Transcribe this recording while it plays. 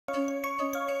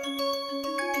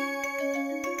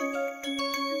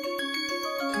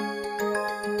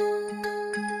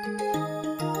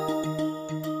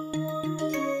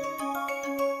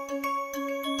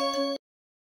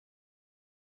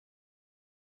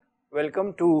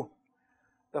Welcome to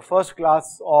the first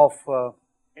class of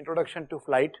Introduction to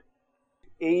Flight,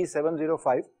 AE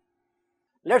 705.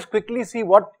 Let's quickly see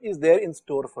what is there in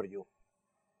store for you.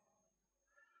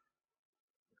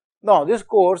 Now, this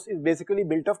course is basically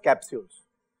built of capsules.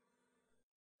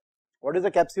 What is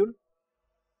a capsule?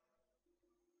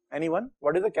 Anyone?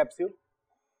 What is a capsule?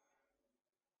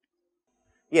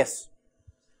 Yes.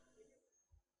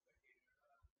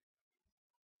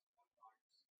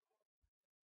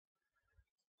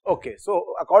 Okay,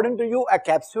 so according to you, a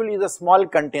capsule is a small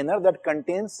container that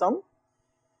contains some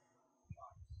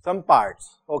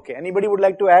parts. Okay, anybody would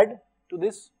like to add to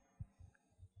this?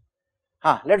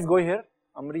 Let's go here.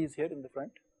 Amri is here in the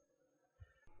front.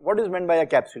 What is meant by a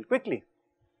capsule? Quickly.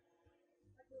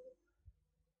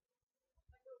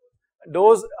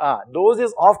 Dose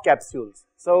is of capsules.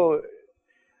 So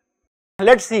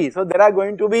let's see. So there are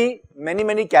going to be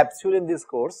many capsules in this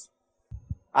course.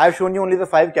 I have shown you only the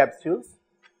 5 capsules,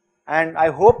 and I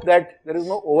hope that there is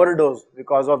no overdose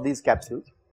because of these capsules,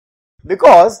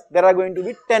 because there are going to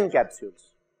be 10 capsules.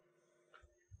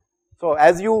 So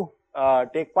as you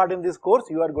take part in this course,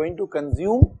 you are going to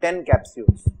consume 10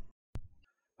 capsules.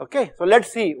 Okay, so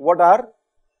let's see what are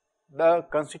the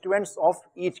constituents of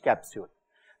each capsule.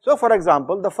 So for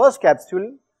example, the first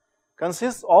capsule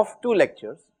consists of 2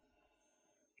 lectures.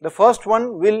 The first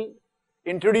one will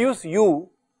introduce you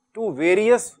to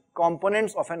various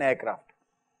components of an aircraft.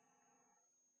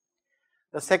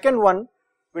 The second one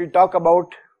will talk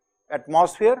about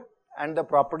atmosphere and the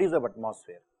properties of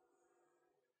atmosphere.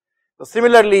 So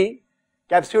similarly,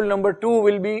 capsule number 2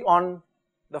 will be on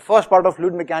the first part of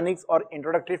fluid mechanics or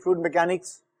introductory fluid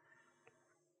mechanics.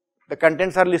 The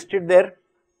contents are listed there.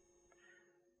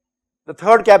 The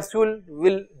third capsule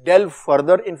will delve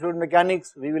further in fluid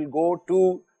mechanics. We will go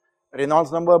to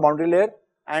Reynolds number, boundary layer,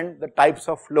 and the types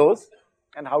of flows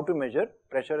and how to measure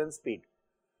pressure and speed.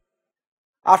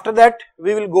 After that,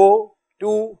 we will go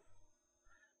to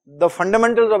the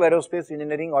fundamentals of aerospace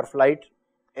engineering or flight,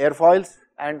 airfoils,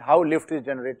 and how lift is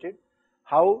generated,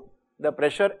 how the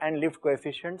pressure and lift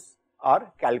coefficients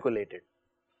are calculated.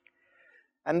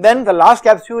 And then the last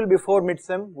capsule before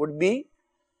midsem would be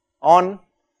on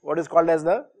what is called as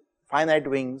the finite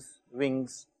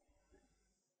wings.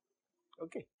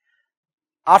 Okay.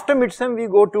 After midsem, we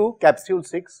go to capsule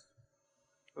 6,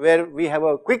 where we have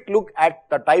a quick look at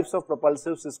the types of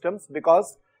propulsive systems,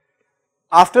 because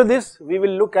after this we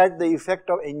will look at the effect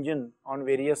of engine on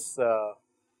various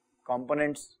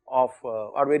components of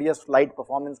or various flight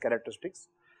performance characteristics.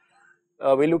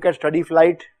 We look at steady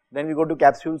flight, then we go to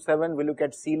capsule 7, we look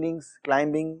at ceilings,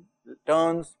 climbing,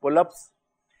 turns, pull-ups,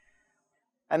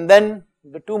 and then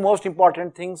the 2 most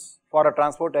important things for a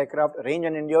transport aircraft, range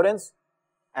and endurance,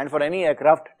 and for any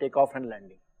aircraft, takeoff and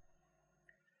landing.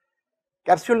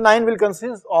 Capsule 9 will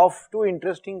consist of 2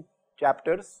 interesting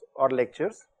chapters or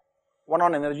lectures, one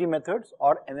on energy methods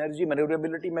or energy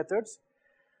maneuverability methods,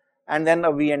 and then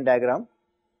a VN diagram.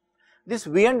 This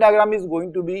VN diagram is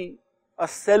going to be a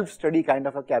self-study kind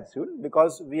of a capsule,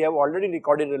 because we have already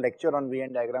recorded a lecture on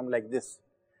VN diagram like this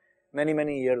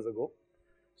many years ago.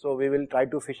 So we will try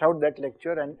to fish out that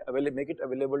lecture and make it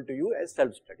available to you as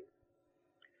self-study.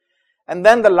 And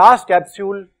then the last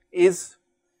capsule is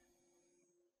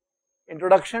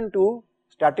introduction to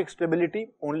static stability,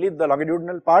 only the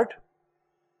longitudinal part,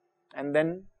 and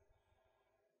then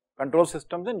control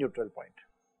systems and neutral point.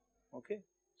 Okay.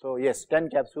 So yes, 10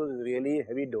 capsules is really a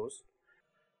heavy dose.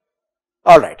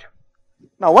 Alright.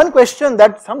 Now one question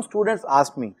that some students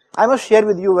ask me, I must share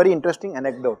with you a very interesting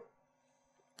anecdote.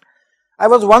 I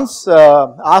was once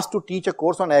asked to teach a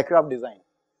course on aircraft design.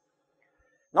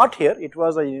 Not here, it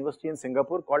was a university in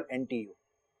Singapore called NTU.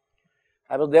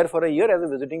 I was there for a year as a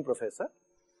visiting professor.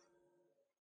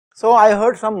 So I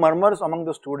heard some murmurs among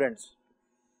the students,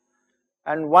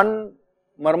 and one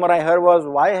murmur I heard was,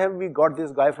 why have we got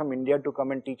this guy from India to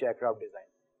come and teach aircraft design?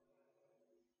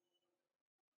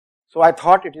 So I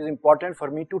thought it is important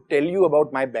for me to tell you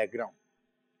about my background.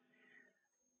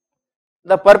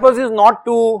 The purpose is not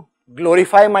to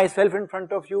glorify myself in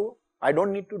front of you. I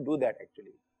don't need to do that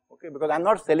actually, okay, because I am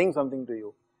not selling something to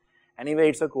you. Anyway,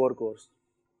 it's a core course.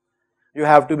 You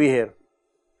have to be here.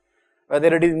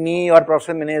 Whether it is me or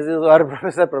Professor Menezes or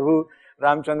Professor Prabhu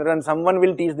Ramchandran, someone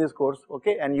will teach this course,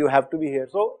 okay, and you have to be here.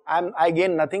 So I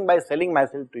gain nothing by selling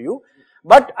myself to you,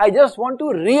 but I just want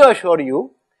to reassure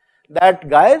you that,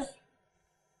 guys,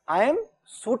 I am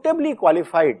suitably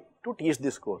qualified to teach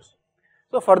this course.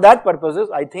 So for that purposes,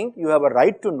 I think you have a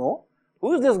right to know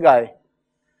who is this guy,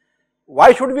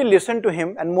 why should we listen to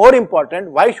him, and more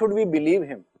important, why should we believe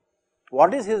him,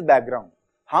 what is his background,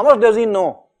 how much does he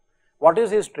know, what is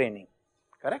his training,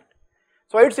 correct?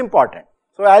 So it's important.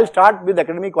 So I'll start with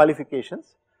academic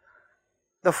qualifications.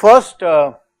 The first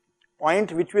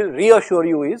point which will reassure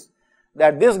you is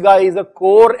that this guy is a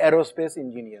core aerospace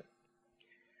engineer.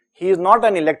 He is not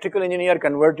an electrical engineer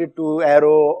converted to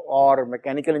aero or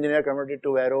mechanical engineer converted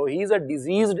to aero. He is a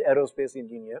diseased aerospace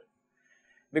engineer,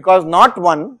 because not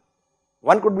one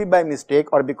could be by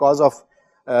mistake or because of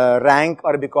rank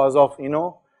or because of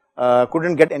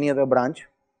couldn't get any other branch.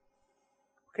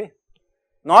 Okay,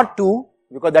 not two,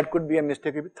 because that could be a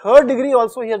mistake. Third degree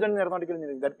also he has done in aeronautical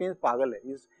engineering. That means pagal hai.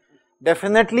 He is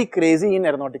definitely crazy in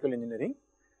aeronautical engineering.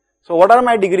 So what are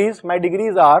my degrees? My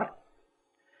degrees are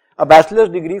a bachelor's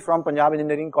degree from Punjab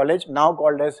Engineering College, now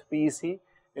called as PEC,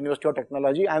 University of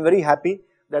Technology. I am very happy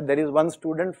that there is one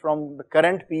student from the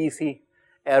current PEC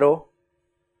Aero.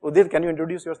 Udit, can you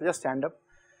introduce yourself? Just stand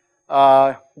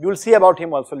up. You will see about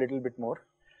him also a little bit more.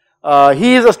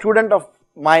 He is a student of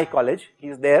my college. He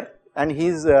is there, and he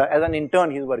is as an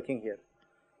intern he is working here.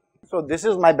 So this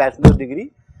is my bachelor's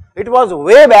degree. It was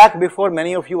way back before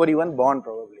many of you were even born,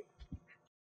 probably.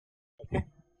 Okay,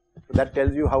 so that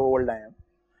tells you how old I am.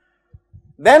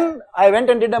 Then I went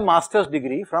and did a master's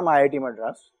degree from IIT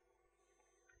Madras,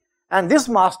 and this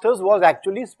master's was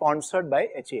actually sponsored by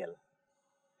HAL,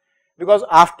 because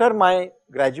after my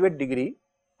graduate degree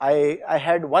I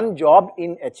had one job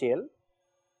in HAL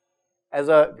as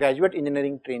a graduate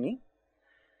engineering trainee,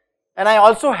 and I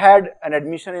also had an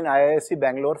admission in IISc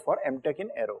Bangalore for MTech in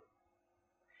Aero.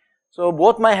 So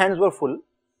both my hands were full,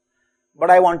 but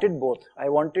I wanted both. I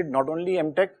wanted not only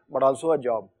MTech but also a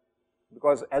job.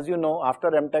 Because as you know,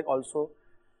 after MTech also,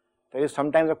 there is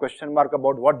sometimes a question mark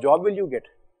about what job will you get.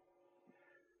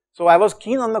 So I was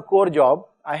keen on the core job.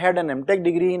 I had an MTech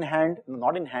degree in hand,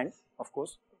 not in hand, of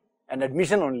course, an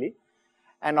admission only,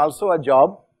 and also a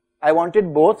job. I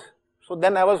wanted both. So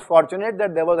then I was fortunate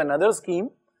that there was another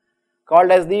scheme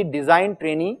called as the Design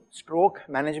Trainee Stroke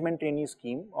Management Trainee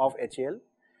scheme of HAL,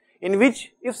 in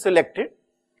which if selected,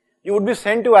 you would be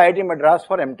sent to IIT Madras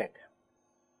for MTech.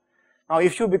 Now,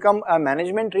 if you become a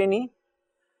management trainee,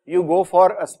 you go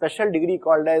for a special degree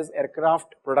called as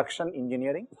Aircraft Production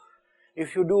Engineering.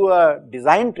 If you do a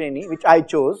design trainee, which I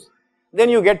chose, then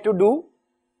you get to do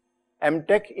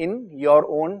MTech in your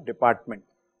own department.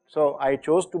 So I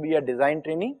chose to be a design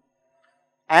trainee,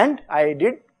 and I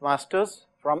did masters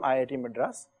from IIT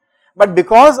Madras. But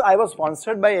because I was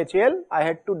sponsored by HAL, I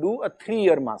had to do a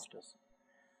 3-year masters.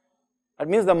 That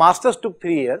means the masters took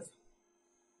 3 years.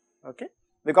 Okay.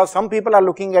 Because some people are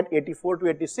looking at 84 to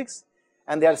 86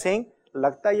 and they are saying,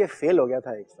 "Lagta hai ye fail ho gaya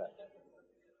tha ek saal."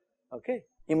 Okay,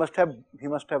 he must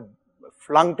have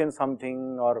flunked in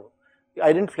something, or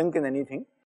I didn't flunk in anything.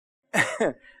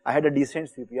 I had a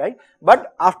decent CPI,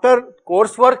 but after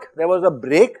coursework there was a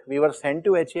break. We were sent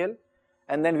to HAL,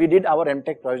 and then we did our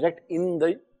MTech project in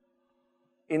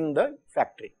the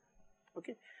factory.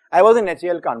 Okay, I was in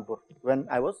HAL Kanpur when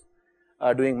I was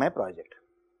doing my project.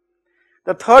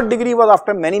 The third degree was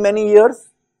after many years,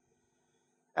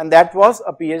 and that was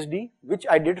a PhD which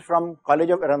I did from College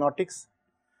of Aeronautics.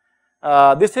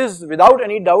 This is without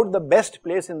any doubt the best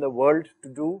place in the world to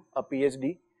do a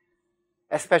PhD,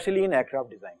 especially in aircraft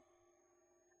design.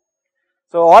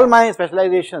 So all my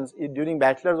specializations during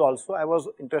bachelor's also, I was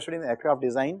interested in aircraft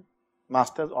design,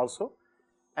 masters also,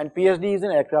 and PhD is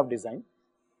in aircraft design.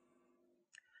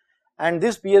 And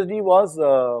this PhD was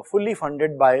fully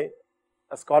funded by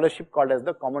a scholarship called as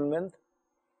the Commonwealth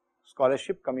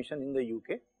Scholarship Commission in the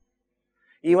UK.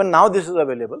 Even now this is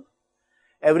available.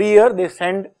 Every year they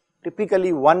send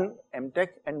typically one MTech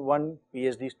and one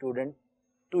PhD student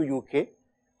to UK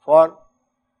for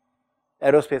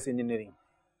aerospace engineering,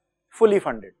 fully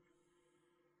funded.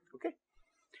 Okay,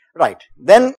 right.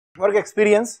 Then work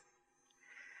experience.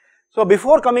 So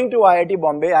before coming to IIT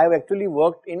Bombay, I have actually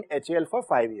worked in HAL for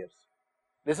 5 years.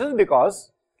 This is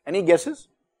because, any guesses?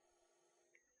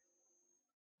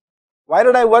 Why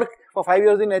did I work for 5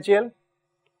 years in HAL?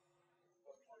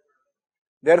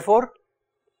 Therefore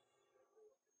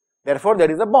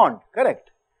there is a bond,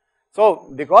 correct?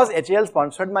 So because HAL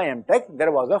sponsored my MTech,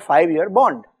 there was a 5-year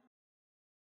bond.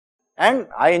 And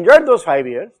I enjoyed those 5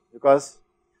 years, because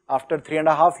after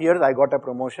 3.5 years I got a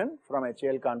promotion from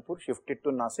HAL Kanpur, shifted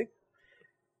to Nasik.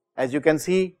 As you can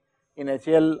see, in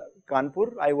HAL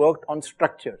Kanpur I worked on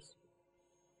structures,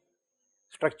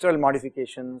 structural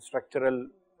modifications, structural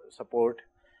support,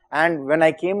 and when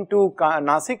I came to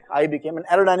Nasik, I became an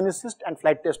aerodynamicist and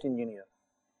flight test engineer.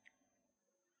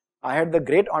 I had the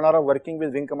great honor of working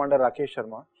with Wing Commander Rakesh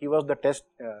Sharma. He was the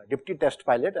deputy test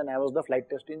pilot, and I was the flight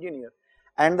test engineer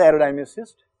and the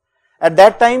aerodynamicist. At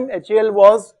that time, HAL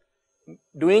was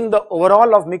doing the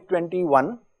overall of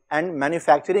MiG-21 and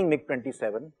manufacturing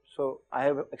MiG-27. So I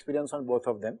have experience on both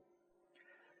of them.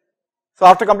 So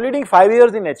after completing 5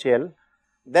 years in HAL,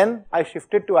 then I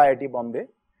shifted to IIT Bombay,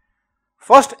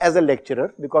 first as a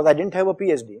lecturer because I didn't have a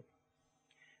PhD.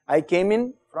 I came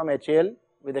in from HAL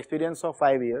with experience of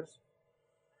 5 years,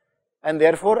 and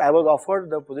therefore I was offered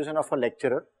the position of a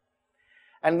lecturer.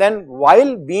 And then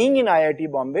while being in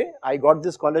IIT Bombay, I got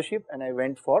this scholarship and I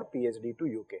went for PhD to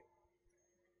UK.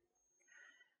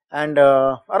 And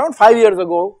around 5 years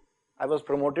ago, I was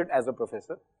promoted as a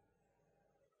professor.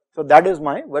 So that is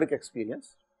my work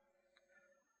experience.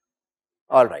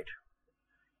 Alright.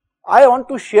 I want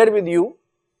to share with you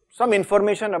some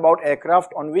information about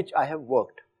aircraft on which I have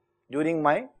worked during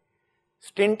my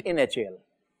stint in HAL.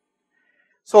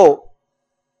 So,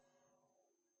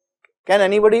 can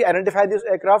anybody identify this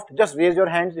aircraft? Just raise your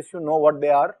hands if you know what they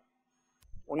are.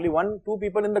 Only 1, 2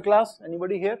 people in the class.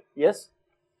 Anybody here? Yes?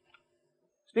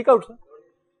 Speak out, sir.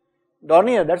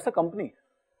 Dornier, that's the company.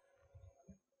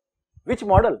 Which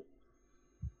model?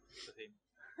 The same.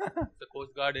 The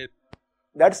Coast Guard is.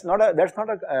 That's not a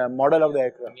model of the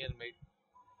aircraft.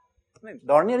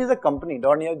 Dornier is a company,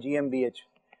 Dornier GmbH,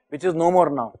 which is no more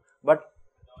now. But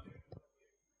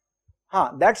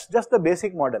that's just the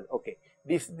basic model. Okay,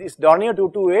 this Dornier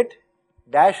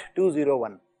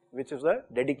 228-201, which is a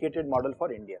dedicated model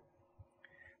for India.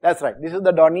 That's right. This is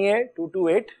the Dornier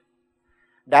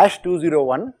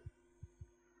 228-201.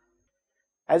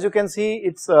 As you can see,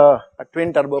 it's a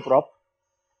twin turboprop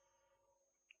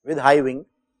with high wing.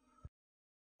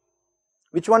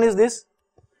 Which one is this?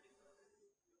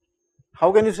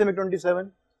 How can you say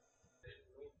MiG-27?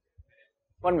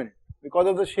 1 minute. Because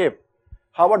of the shape.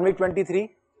 How about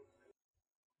MiG-23?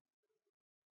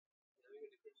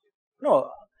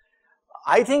 No.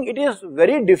 I think it is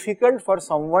very difficult for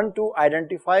someone to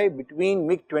identify between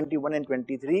MiG-21 and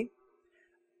 23.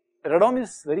 Radome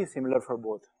is very similar for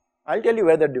both. I'll tell you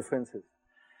where the difference is.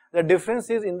 The difference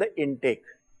is in the intake.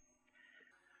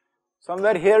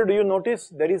 Somewhere here, do you notice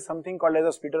there is something called as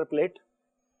a splitter plate?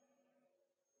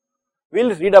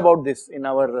 We'll read about this in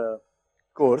our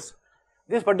course.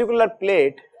 This particular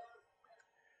plate,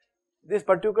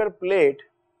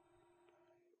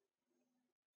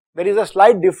 there is a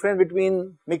slight difference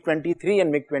between MiG-23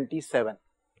 and MiG-27.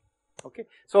 Okay,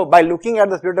 so by looking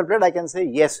at the splitter plate, I can say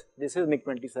yes, this is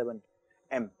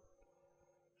MiG-27M.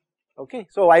 Okay,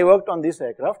 so I worked on this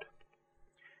aircraft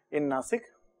in Nasik.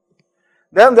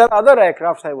 Then there are other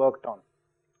aircrafts I worked on.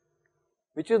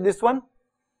 Which is this one?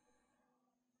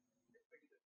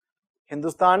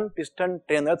 Hindustan Piston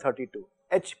Trainer 32,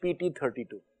 HPT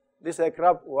 32. This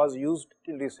aircraft was used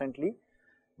till recently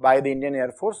by the Indian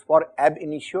Air Force for ab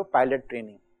initio pilot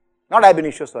training. Not ab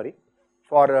initio, sorry,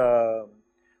 for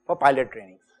pilot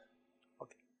trainings.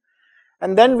 Okay.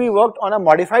 And then we worked on a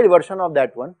modified version of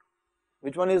that one.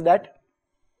 Which one is that?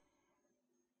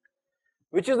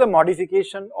 Which is the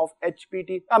modification of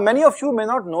HPT. Many of you may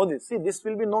not know this. See, this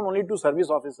will be known only to service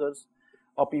officers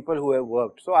or people who have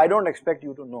worked. So I don't expect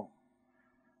you to know.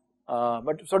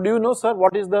 So do you know, sir,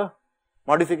 what is the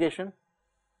modification?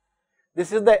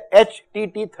 This is the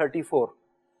HTT-34,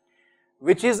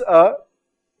 which is a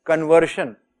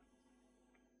conversion,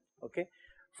 okay,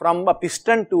 from a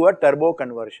piston to a turbo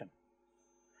conversion.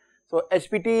 So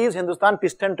HPT is Hindustan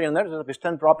Piston Trainer, it's a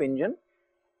piston prop engine.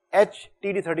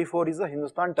 HTT-34 is a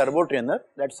Hindustan Turbo Trainer,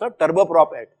 that's a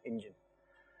turboprop engine.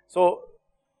 So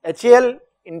HAL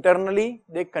internally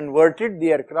they converted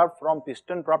the aircraft from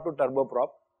piston prop to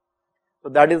turboprop. So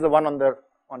that is the one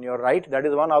on your right, that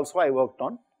is the one also I worked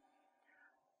on.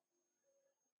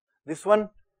 This one,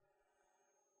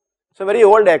 it's a very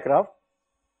old aircraft.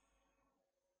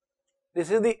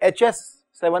 This is the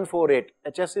HS-748,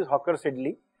 HS is Hawker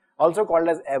Siddeley, also called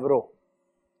as Avro.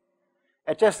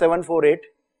 HS-748.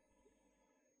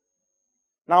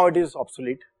 Now it is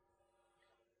obsolete.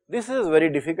 This is very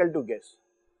difficult to guess.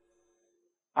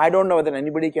 I don't know whether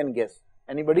anybody can guess.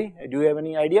 Anybody? Do you have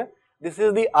any idea? This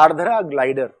is the Ardhara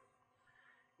glider.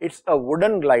 It's a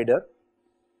wooden glider,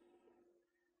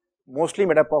 mostly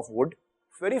made up of wood,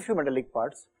 very few metallic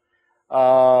parts,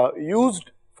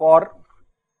 used for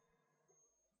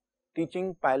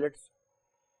teaching pilots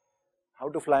how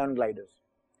to fly on gliders.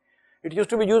 It used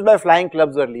to be used by flying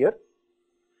clubs earlier.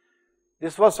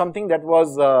 This was something that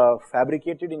was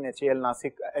fabricated in HAL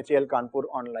Nasik, HAL Kanpur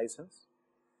on license,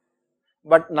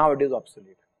 but now it is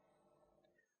obsolete.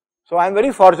 So I am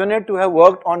very fortunate to have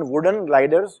worked on wooden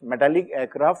gliders, metallic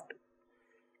aircraft,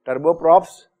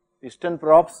 turboprops, piston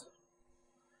props,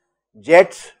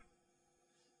 jets,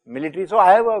 military. So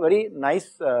I have a very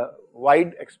nice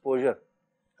wide exposure.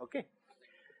 Okay.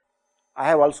 I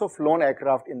have also flown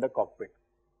aircraft in the cockpit.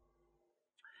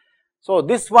 So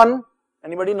this one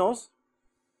Anybody knows?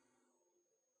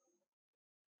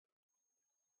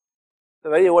 It's a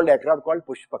very old aircraft called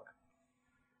Pushpak.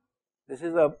 This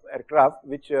is a aircraft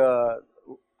which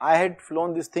I had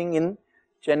flown this thing in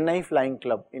Chennai Flying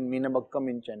Club in Meenambakkam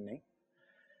in Chennai,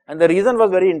 and the reason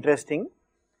was very interesting.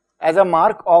 As a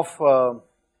mark of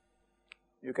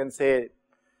you can say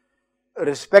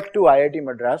respect to IIT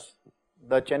Madras,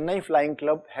 the Chennai Flying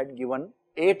Club had given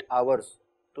 8 hours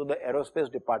to the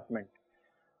aerospace department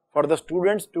for the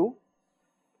students to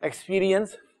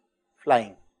experience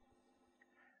flying.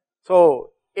 So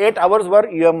 8 hours were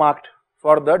earmarked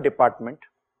for the department.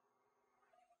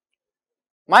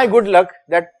 My good luck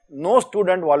that no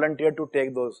student volunteered to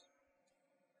take those.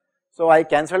 So I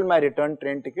cancelled my return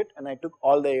train ticket and I took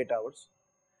all the 8 hours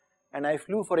and I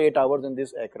flew for 8 hours in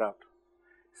this aircraft.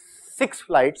 6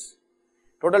 flights,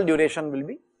 total duration will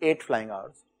be 8 flying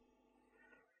hours.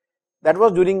 That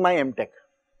was during my MTech.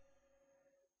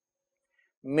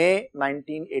 May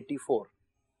 1984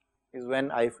 is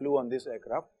when I flew on this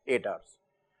aircraft 8 hours.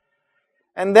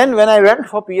 And then when I went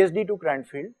for PhD to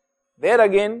Cranfield, there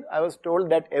again I was told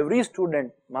that every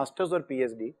student, masters or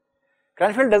PhD,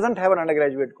 Cranfield doesn't have an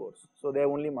undergraduate course, so they have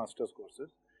only master's courses.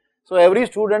 So every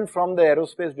student from the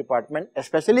aerospace department,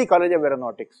 especially College of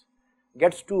Aeronautics,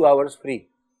 gets 2 hours free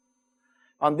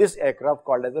on this aircraft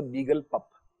called as a Beagle Pup.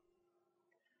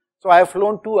 So I have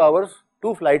flown 2 hours,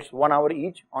 2 flights, 1 hour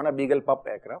each on a Beagle Pup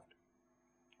aircraft.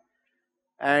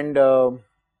 And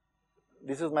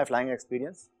this is my flying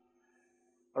experience.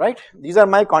 Right, these are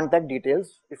my contact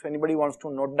details. If anybody wants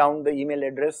to note down the email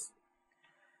address,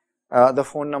 the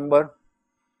phone number.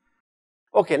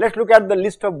 Okay, let's look at the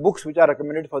list of books which are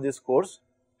recommended for this course.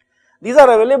 These are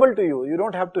available to you. You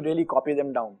don't have to really copy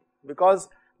them down because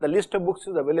the list of books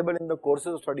is available in the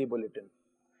courses study bulletin,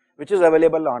 which is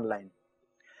available online.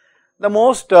 The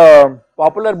most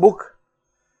popular book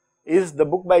is the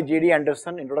book by J.D.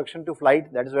 Anderson, Introduction to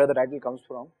Flight. That is where the title comes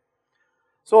from.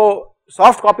 So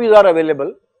soft copies are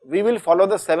available. We will follow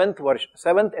the 7th version,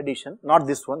 7th edition, not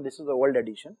this one, this is the old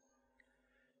edition.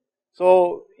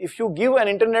 So if you give an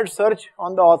internet search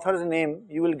on the author's name,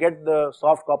 you will get the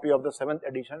soft copy of the 7th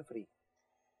edition free.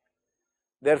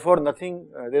 Therefore nothing,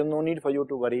 there is no need for you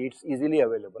to worry, it's easily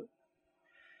available.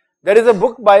 There is a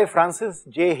book by Francis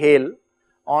J. Hale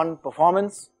on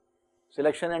performance,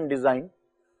 selection and design,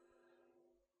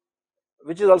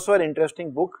 which is also an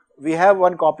interesting book. We have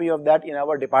one copy of that in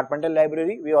our departmental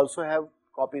library. We also have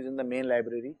copies in the main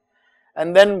library.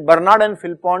 And then Bernard and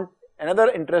Philpont,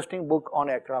 another interesting book on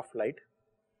aircraft flight.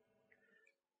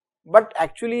 But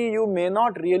actually you may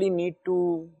not really need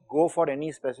to go for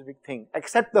any specific thing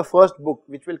except the first book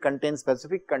which will contain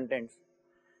specific contents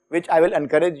which I will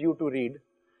encourage you to read.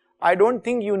 I don't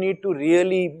think you need to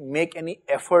really make any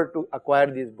effort to acquire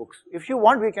these books. If you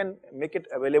want, we can make it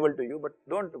available to you, but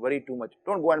don't worry too much.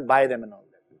 Don't go and buy them and all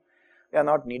that. They are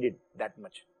not needed that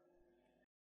much.